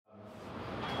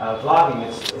vlogging,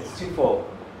 it's twofold.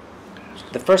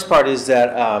 The first part is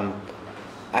that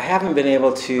I haven't been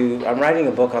able to, I'm writing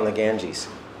a book on the Ganges,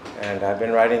 and I've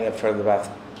been writing it for the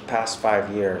past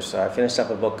 5 years. So I finished up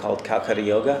a book called Calcutta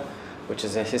Yoga, which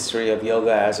is a history of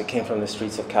yoga as it came from the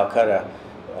streets of Calcutta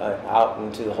out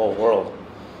into the whole world.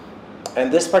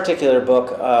 And this particular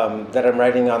book that I'm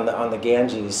writing on the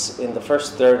Ganges, in the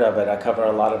first third of it, I cover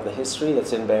a lot of the history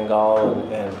that's in Bengal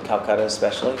and Calcutta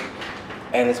especially.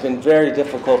 And it's been very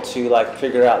difficult to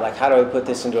figure out how do I put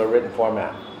this into a written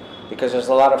format, because there's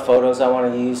a lot of photos I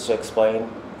want to use to explain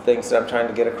things that I'm trying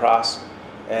to get across,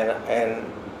 and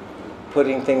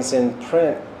putting things in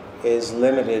print is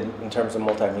limited in terms of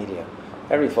multimedia.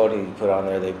 Every photo you put on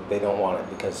there, they don't want it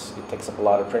because it takes up a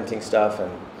lot of printing stuff, and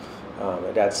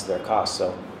it adds to their cost.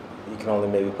 So you can only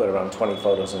maybe put around 20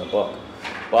 photos in a book.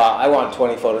 Well, I want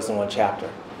 20 photos in one chapter.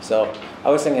 So I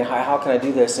was thinking, how can I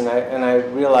do this? And I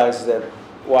realized that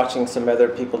watching some other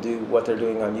people do what they're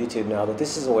doing on YouTube now, that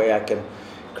this is a way I can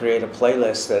create a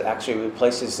playlist that actually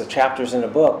replaces the chapters in a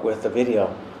book with a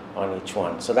video on each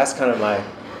one. So that's kind of my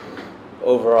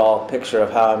overall picture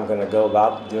of how I'm going to go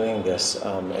about doing this.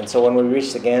 And so when we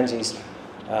reach the Ganges,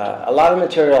 a lot of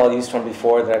material I'll use from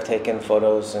before that I've taken,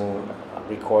 photos and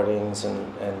recordings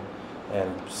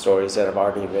and stories that I've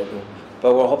already written.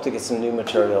 But we'll hope to get some new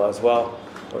material as well.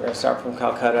 We're going to start from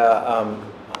Calcutta.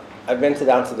 I've been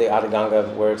down to the Ganga,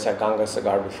 where it's at Ganga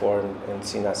Sagar before, and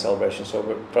seen that celebration. So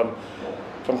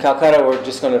from Calcutta, we're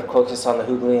just going to focus on the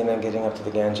Hooghly and then getting up to the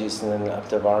Ganges and then up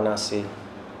to Varanasi.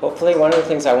 Hopefully, one of the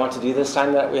things I want to do this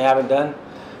time that we haven't done,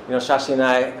 Shashi and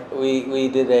I, we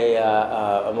did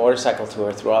a motorcycle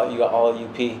tour through all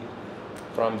UP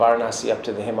from Varanasi up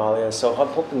to the Himalayas. So I'm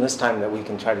hoping this time that we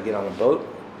can try to get on a boat,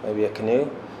 maybe a canoe,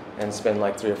 and spend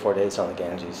 3 or 4 days on the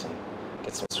Ganges and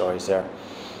get some stories there.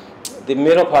 The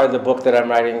middle part of the book that I'm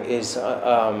writing is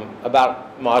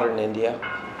about modern India,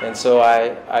 and so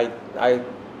I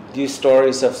do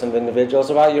stories of some individuals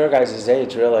about your guys'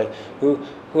 age, really, who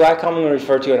I commonly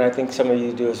refer to, and I think some of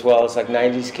you do as well, as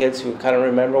 90s kids who kind of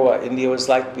remember what India was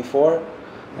like before,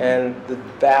 and the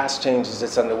vast changes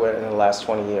it's underwent in the last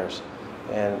 20 years.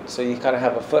 And so you kind of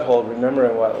have a foothold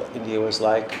remembering what India was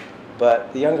like,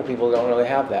 but the younger people don't really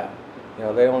have that.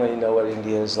 They only know what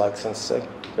India is like since they've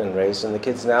been raised, and the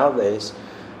kids nowadays,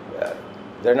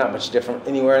 they're not much different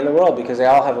anywhere in the world because they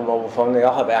all have a mobile phone, they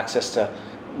all have access to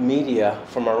media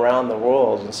from around the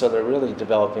world, and so they're really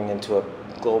developing into a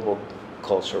global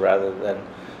culture rather than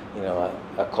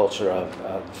a culture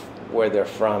of where they're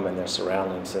from and their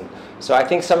surroundings. And so I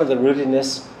think some of the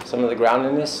rootedness, some of the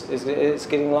groundedness is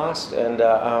getting lost, and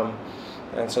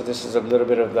so this is a little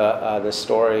bit of the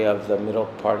story of the middle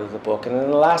part of the book. And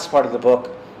then the last part of the book,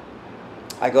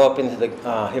 I go up into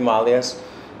the Himalayas.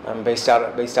 I'm based out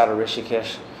of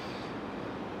Rishikesh.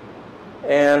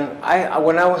 And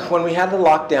when we had the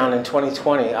lockdown in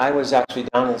 2020, I was actually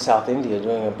down in South India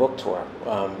doing a book tour.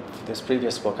 This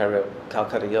previous book I wrote,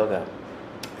 Calcutta Yoga.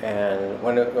 And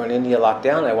when India locked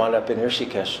down, I wound up in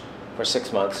Rishikesh for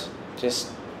 6 months,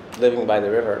 just living by the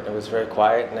river. It was very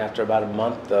quiet, and after about a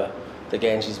month, the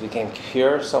Ganges became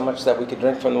pure, so much that we could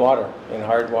drink from the water. In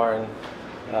Haridwar and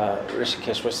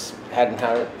Rishikesh hadn't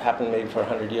happened maybe for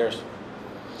 100 years.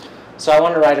 So I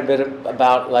want to write a bit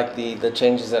about the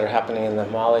changes that are happening in the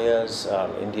Himalayas,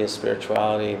 India's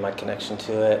spirituality, my connection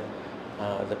to it,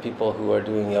 the people who are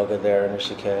doing yoga there in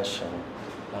Rishikesh,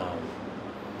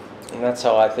 and that's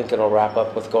how I think it'll wrap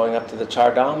up with going up to the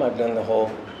Char Dham. I've done the whole,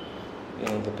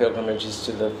 the pilgrimages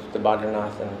to the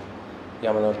Badrinath and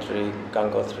Yamunotri,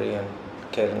 Gangotri, and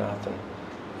Kedarnath, and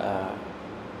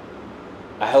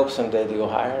I hope someday to go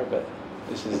higher, but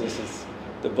this is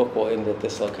the book will end at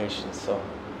this location. So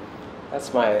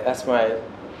that's my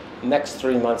next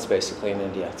 3 months basically in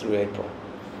India through April.